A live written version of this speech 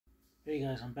Hey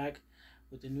guys, I'm back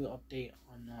with a new update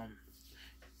on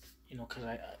cause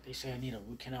they say I need a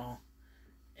root canal,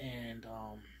 and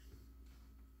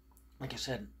like I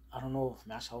said, I don't know if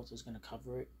Masshealth is gonna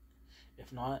cover it.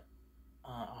 If not,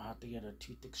 I'll have to get a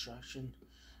tooth extraction,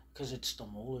 cause it's the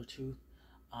molar tooth.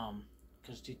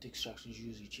 Cause tooth extraction is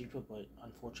usually cheaper, but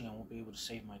unfortunately, I won't be able to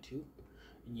save my tooth.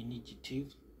 And you need your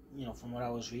teeth. From what I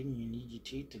was reading, you need your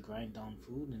teeth to grind down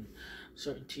food, and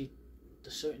certain teeth,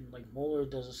 like molar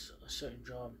does a certain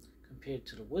job compared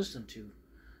to the wisdom tooth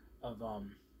of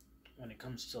when it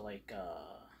comes to like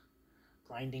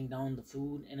grinding down the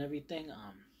food and everything.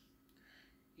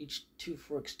 Each tooth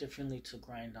works differently to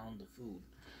grind down the food.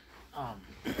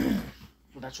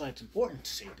 So that's why it's important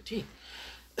to save the teeth.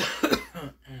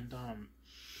 And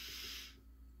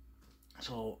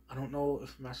so I don't know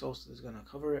if Masshealth is gonna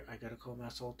cover it. I gotta call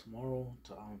Masshealth tomorrow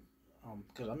to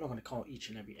because I'm not gonna call each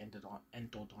and every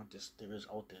endodontist there is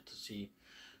out there to see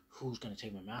who's gonna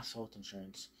take my Masshealth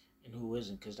insurance and who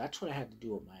isn't. Because that's what I had to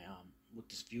do with my with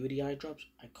this Vuity eye drops.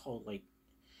 I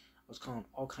was calling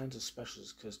all kinds of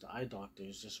specialists, because the eye doctor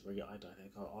is just a regular eye doctor. I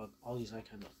call all these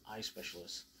kinds of eye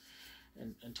specialists,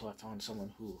 and until I found someone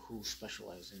who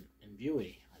specialized in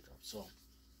Vuity eye drops. So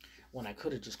when I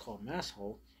could have just called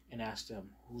Masshealth and asked them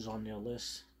who's on their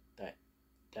list that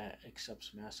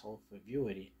accepts Masshealth for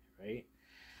Vuity, right?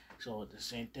 So the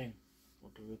same thing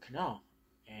with the root canal.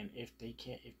 And if they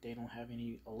don't have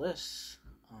any lists,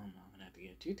 I'm gonna have to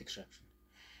get a tooth extraction.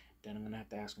 Then I'm gonna have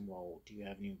to ask them, well, do you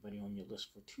have anybody on your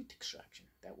list for tooth extraction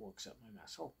that will accept my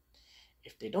Masshealth?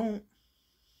 If they don't,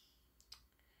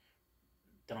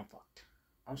 then I'm fucked.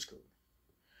 I'm screwed.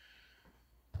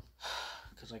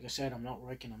 Because like I said, I'm not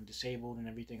working, I'm disabled and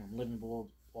everything. I'm living below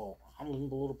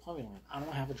the poverty line. I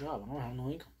don't have a job. I don't have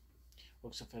no income,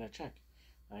 except for that check.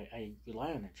 I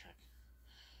rely on that check.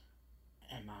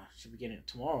 And should be getting it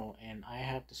tomorrow. And I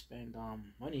have to spend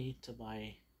money to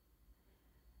buy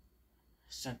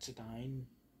Sensodyne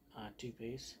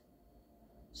toothpaste,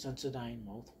 Sensodyne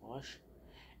mouthwash.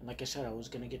 And like I said, I was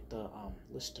going to get the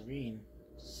Listerine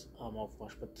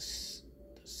mouthwash, but the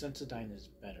Sensodyne is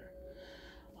better.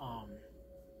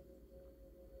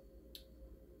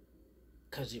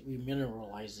 Because it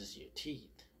remineralizes your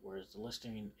teeth, whereas the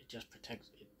Listerine, it just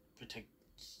protects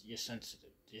your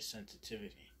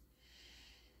sensitivity.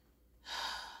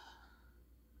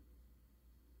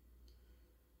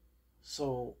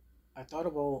 So I thought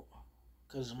about,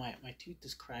 because my tooth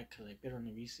is cracked because I bit on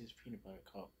the Reese's peanut butter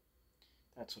cup.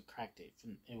 That's what cracked it.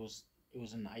 It was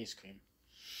in the ice cream.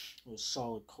 It was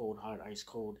solid cold, hard ice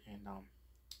cold, and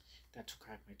that's what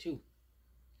cracked my tooth.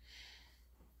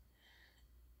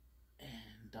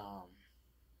 And I've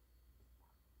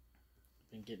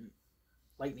been getting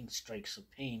lightning strikes of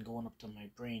pain going up to my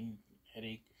brain,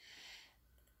 headache,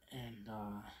 and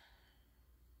trying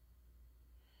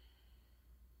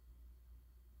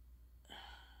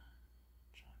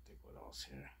to think what else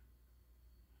here.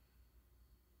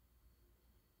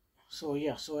 So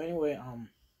yeah, so anyway,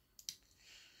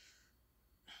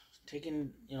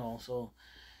 taking, so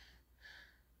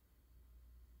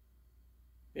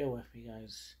bear with me,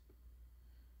 guys,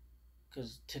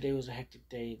 because today was a hectic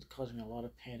day. It caused me a lot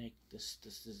of panic. This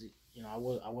is, I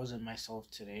wasn't myself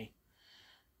today.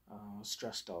 I was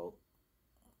stressed out.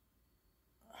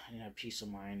 I didn't have peace of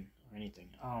mind or anything.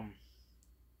 I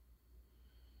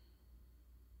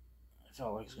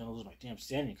felt like I was gonna lose my damn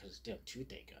standing because it's damn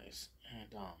toothache, guys.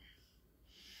 And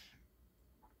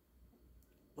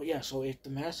but yeah, so if the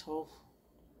Masshealth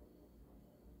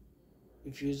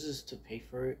refuses to pay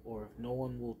for it, or if no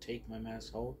one will take my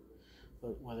Masshealth,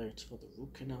 but whether it's for the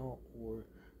root canal or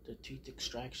the tooth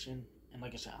extraction, and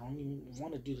like I said, I don't even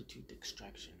want to do the tooth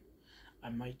extraction. I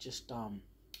might just so I'm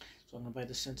gonna buy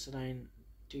the Sensodyne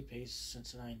toothpaste,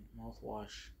 Sensodyne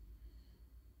mouthwash,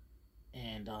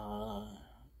 and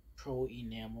Pro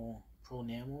Enamel.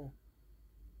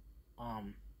 I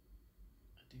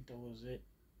think that was it.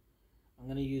 I'm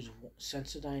gonna use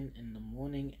Sensodyne in the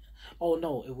morning. Oh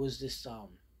no, it was this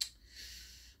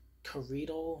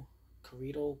Corrido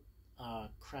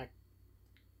crack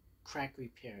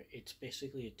repair. It's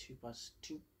basically a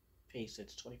toothpaste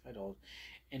that's $25,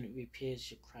 and it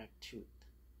repairs your cracked tooth.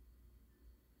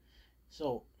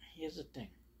 So here's the thing,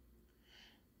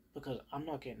 because I'm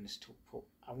not getting this tooth pulled.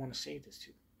 I want to save this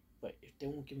tooth, but if they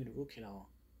won't give me the root canal,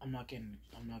 I'm not getting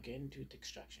tooth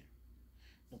extraction.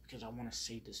 No, because I want to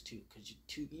save this tooth. Because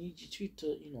you need your tooth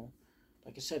to,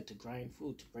 like I said, to grind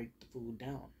food, to break the food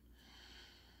down.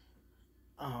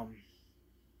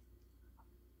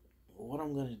 What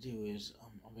I'm gonna do is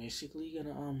I'm basically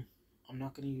gonna I'm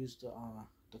not gonna use the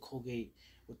Colgate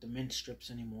with the mint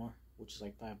strips anymore, which is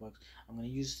like $5. I'm gonna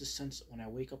use the when I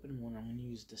wake up in the morning. I'm gonna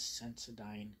use the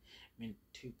Sensodyne mint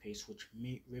toothpaste, which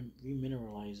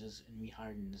remineralizes and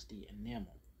rehardens the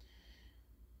enamel.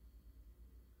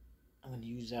 I'm gonna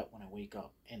use that when I wake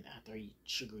up and after I eat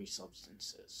sugary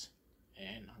substances,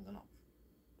 and I'm gonna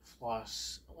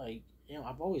floss. Like,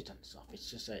 I've always done stuff.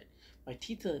 It's just that my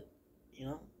teeth are, you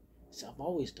know, I've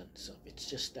always done stuff. It's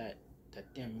just that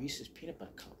damn Reese's peanut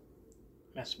butter cup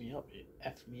messed me up. It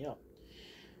effed me up.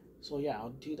 So yeah, I'll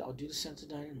do the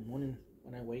Sensodyne in the morning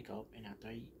when I wake up and after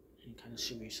I eat any kind of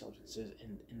sugary substances.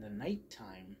 And in the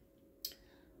nighttime,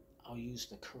 I'll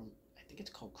use I think it's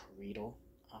called Corrido.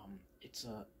 It's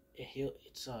a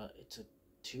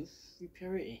tooth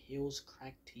repairer. It heals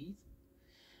cracked teeth.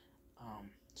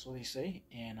 So they say,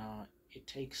 and it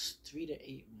takes 3 to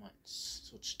 8 months.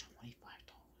 So it's $25.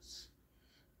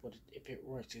 But if it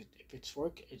works,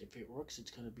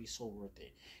 it's gonna be so worth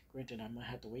it. Granted, I might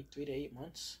have to wait 3 to 8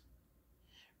 months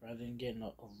rather than getting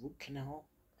a root canal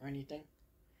or anything,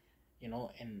 and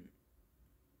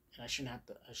I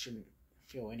shouldn't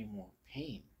feel any more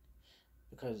pain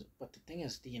but the thing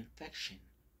is, the infection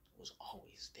was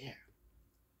always there.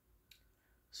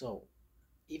 So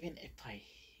even if I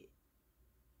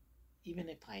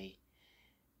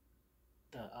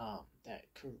that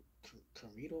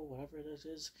Corrido, whatever this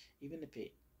is, even if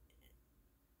it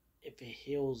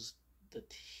heals the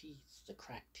teeth, the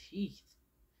cracked teeth,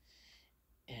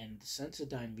 and the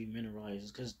Sensodyne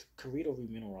remineralizes, because the Corrido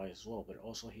remineralizes as well, but it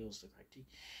also heals the cracked teeth.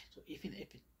 So even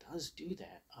if it does do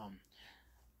that, I'm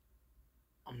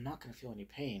not gonna feel any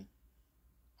pain.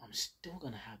 I'm still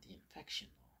gonna have the infection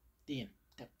though.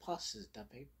 That pus is that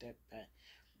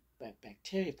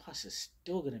bacteria pus is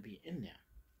still gonna be in there.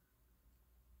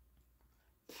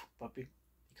 But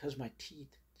because my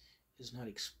teeth is not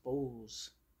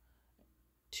exposed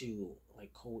to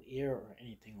like cold air or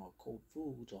anything, or cold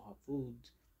foods or hot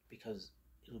foods, because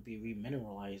it'll be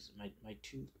remineralized. My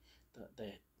tooth,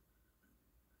 the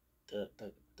the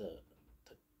the the,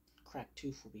 the cracked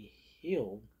tooth will be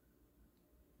healed,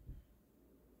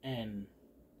 and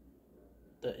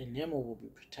the enamel will be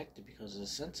protected because of the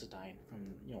Sensodyne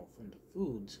from the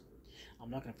foods. I'm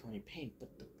not gonna feel any pain,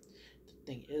 but the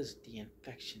thing is, the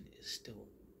infection is still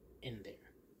in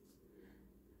there,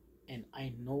 and I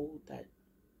know that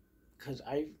because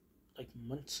like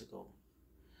months ago,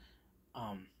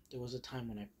 there was a time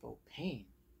when I felt pain,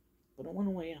 but it went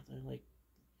away after like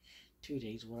 2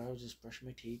 days, where I was just brushing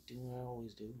my teeth, doing what I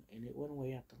always do, and it went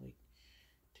away after like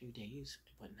 2 days.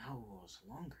 But now it was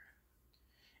longer,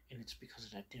 and it's because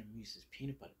of that damn Reese's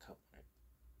peanut butter cup. When I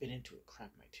bit into it,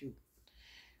 cracked my tooth,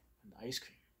 and the ice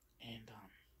cream, and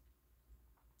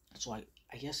so I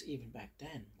guess even back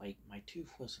then, like, my tooth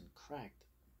wasn't cracked,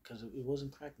 because it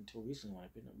wasn't cracked until recently when I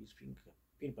bit into Reese's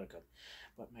peanut butter cup.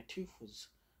 But my tooth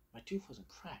wasn't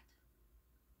cracked,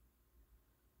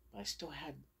 but I still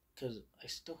had the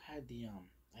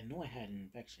I know I had an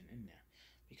infection in there,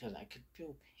 because I could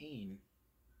feel pain,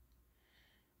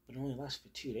 but it only lasted for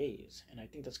 2 days, and I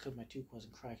think that's because my tooth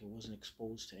wasn't cracked, it wasn't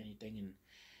exposed to anything, and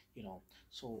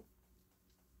so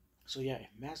yeah,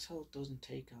 if Masshealth doesn't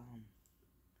take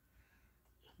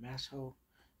if Masshealth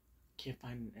can't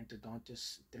find an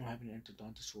endodontist, they don't have an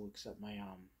endodontist who will accept my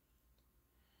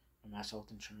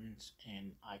Masshealth insurance,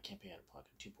 and I can't pay out of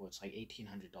pocket. It's like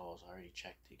 $1,800. I already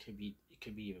checked. It could be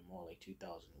even more, like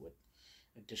 2,000 with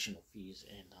additional fees,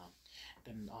 and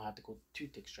then I'll have to go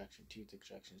tooth extraction. Tooth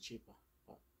extraction is cheaper,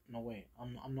 but no way.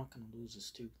 I'm not gonna lose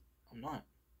this tooth. I'm not.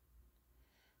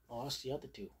 I lost the other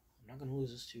two. I'm not gonna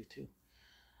lose this tooth too.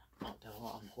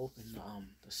 I'm hoping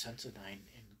the Sensodyne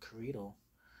and Corrido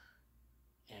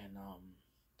and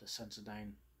the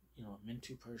Sensodyne, mint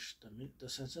toothbrush, the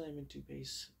Sensodyne mint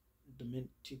toothpaste, the mint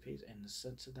toothpaste, and the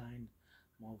Sensodyne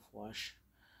mouthwash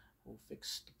will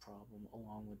fix the problem,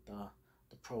 along with the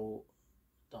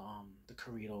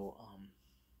Corrido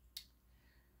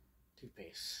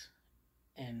toothpaste.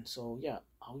 And so yeah,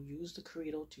 I'll use the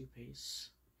Corrido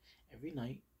toothpaste every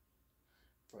night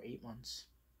for 8 months.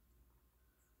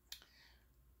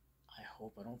 I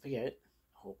hope I don't forget.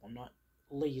 I hope I'm not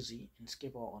lazy and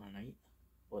skip out on a night.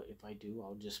 But if I do,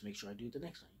 I'll just make sure I do it the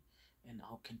next night. And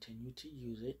I'll continue to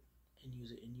use it and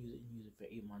use it for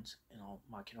 8 months. And I'll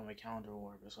mark it on my calendar or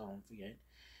whatever so I don't forget.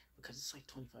 Because it's like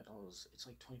 $25. It's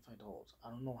like $25. I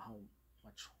don't know how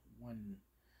much one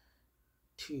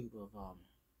tube of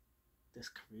this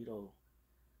Corrido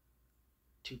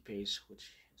toothpaste,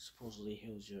 which supposedly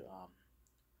heals your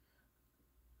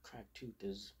cracked tooth,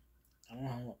 is. I don't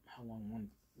know how long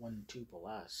one tube will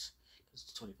last, because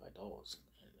it's $25.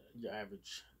 Your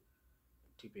average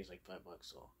toothpaste is like $5.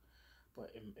 So,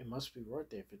 but it must be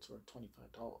worth it if it's worth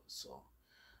 $25. So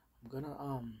I'm gonna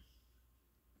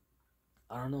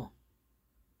I don't know.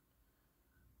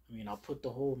 I mean, I'll put the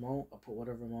whole amount. I'll put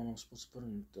whatever amount I'm supposed to put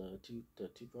in the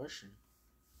toothbrush, and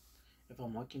if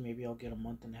I'm lucky, maybe I'll get a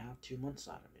month and a half, 2 months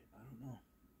out of it. I don't know.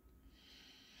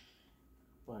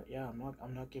 But yeah,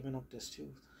 I'm not giving up this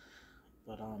tooth.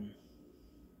 But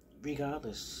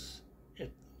regardless,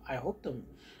 if I hope them,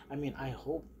 I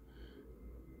hope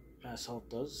Masshealth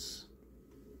does.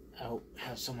 I hope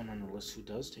have someone on the list who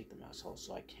does take the Masshealth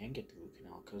so I can get the root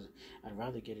canal, because I'd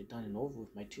rather get it done and over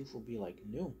with. My tooth will be like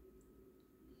new.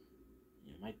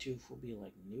 Yeah, my tooth will be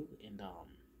like new, and there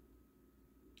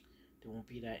won't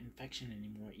be that infection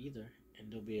anymore either, and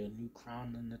there'll be a new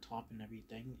crown on the top and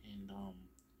everything, and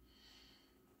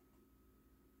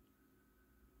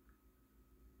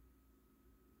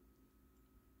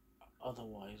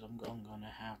otherwise I'm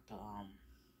gonna have to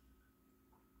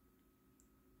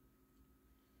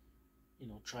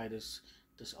try this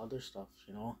other stuff,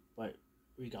 but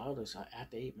regardless,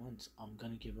 after 8 months I'm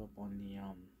gonna give up on the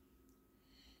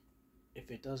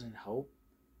if it doesn't help,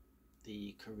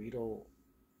 the Corito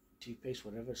toothpaste,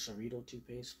 whatever, Cerrito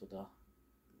toothpaste for the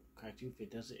cracked tooth,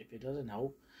 if it doesn't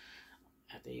help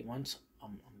after 8 months,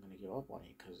 I'm gonna give up on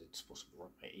it, because it's supposed to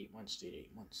work by 8 months, 3 to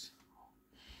 8 months,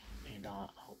 and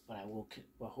but I will,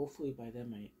 but hopefully by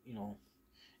then,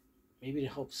 maybe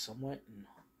it helps somewhat, and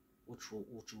which will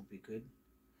be good,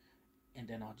 and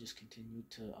then I'll just continue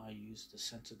to use the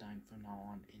Sensodyne from now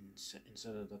on,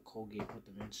 instead of the Colgate with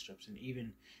the mint strips, and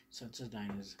even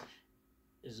Sensodyne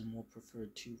is a more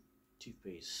preferred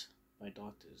toothpaste by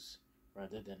doctors,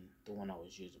 rather than the one I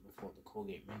was using before, the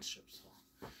Colgate mint strips. So,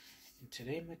 and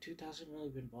today my tooth hasn't really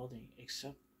been bothering,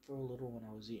 except for a little when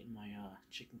I was eating my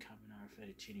chicken carbonara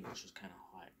fettuccine, which was kind of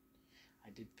hot.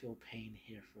 I did feel pain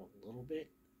here for a little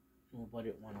bit, but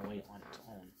it went away on its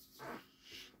own.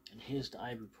 And here's the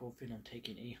ibuprofen. I'm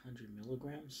taking 800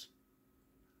 milligrams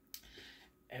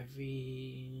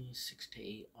every 6 to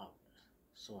 8 hours.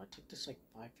 So I took this like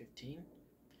 5:15.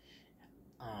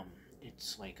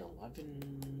 It's like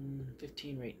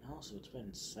 11:15 right now, so it's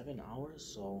been 7 hours.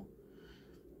 So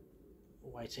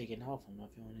why take it now if I'm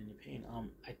not feeling any pain?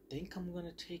 I think I'm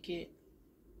gonna take it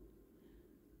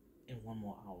in 1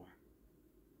 more hour,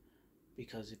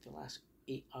 because if it lasts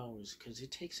 8 hours, because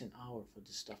it takes an hour for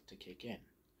the stuff to kick in.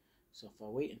 So if I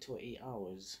wait until 8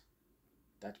 hours,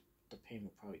 that the pain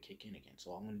will probably kick in again.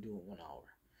 So I'm gonna do it 1 hour.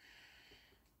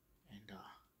 And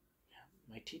yeah,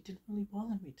 my teeth didn't really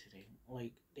bother me today.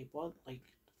 Like they bother, like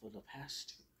for the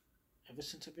past, ever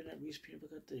since I've been at Reese Peanut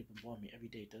Butter, they've been bothering me every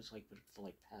day. It does, like for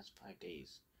like past 5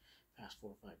 days, past 4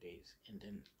 or 5 days. And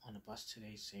then on the bus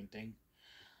today, same thing.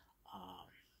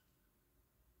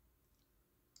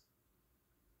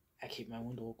 I keep my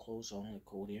window closed so I don't let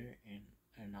cold air,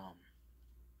 and I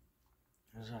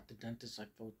was at the dentist. I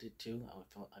felt it too. I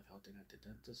felt it at the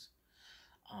dentist.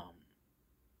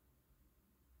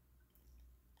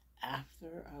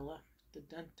 After I left the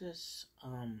dentist,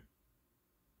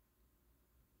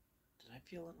 did I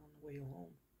feel it on the way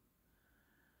home?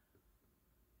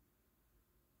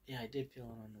 Yeah, I did feel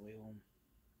it on the way home.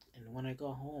 And when I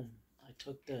got home, I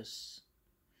took this,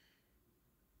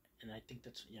 and I think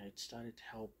that's, yeah, it started to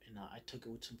help. And I took it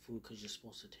with some food, because you're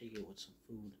supposed to take it with some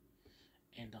food.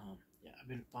 And yeah, I've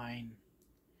been fine.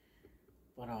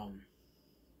 But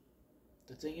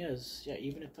the thing is, yeah,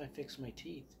 even if I fix my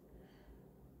teeth,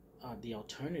 the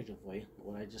alternative way,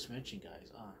 what I just mentioned,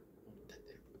 guys,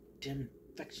 the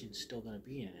infection's still gonna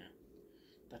be in there.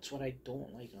 That's what I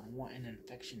don't like. I want an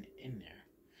infection in there.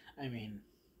 I mean,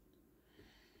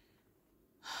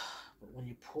 but when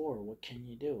you're poor, what can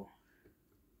you do?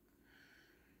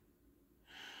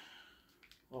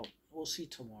 Well, we'll see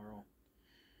tomorrow.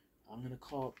 I'm gonna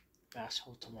call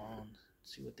Masshealth tomorrow and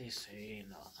see what they say,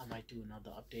 and I might do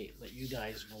another update, let you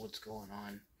guys know what's going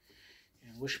on,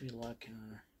 and wish me luck.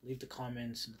 Leave the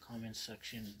comments in the comments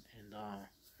section, and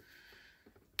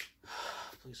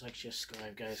please like, share,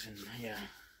 subscribe, guys. And yeah,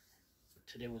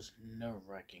 today was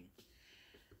nerve-wracking.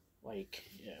 Like,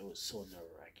 yeah, it was so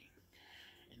nerve-wracking.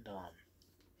 And what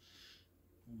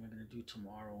am I gonna do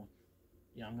tomorrow?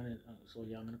 Yeah, I'm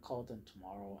gonna call them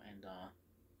tomorrow, and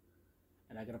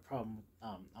I got a problem.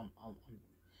 I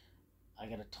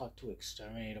gotta talk to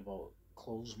Exterminate about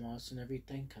clothes moths and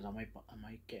everything, because I might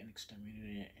get an Exterminator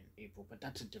in April, but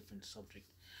that's a different subject.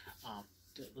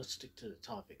 Let's stick to the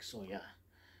topic. So yeah.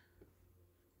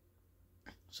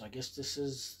 So I guess this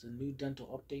is the new dental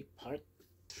update part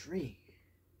 3.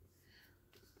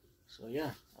 So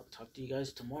yeah, I'll talk to you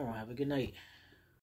guys tomorrow. Have a good night.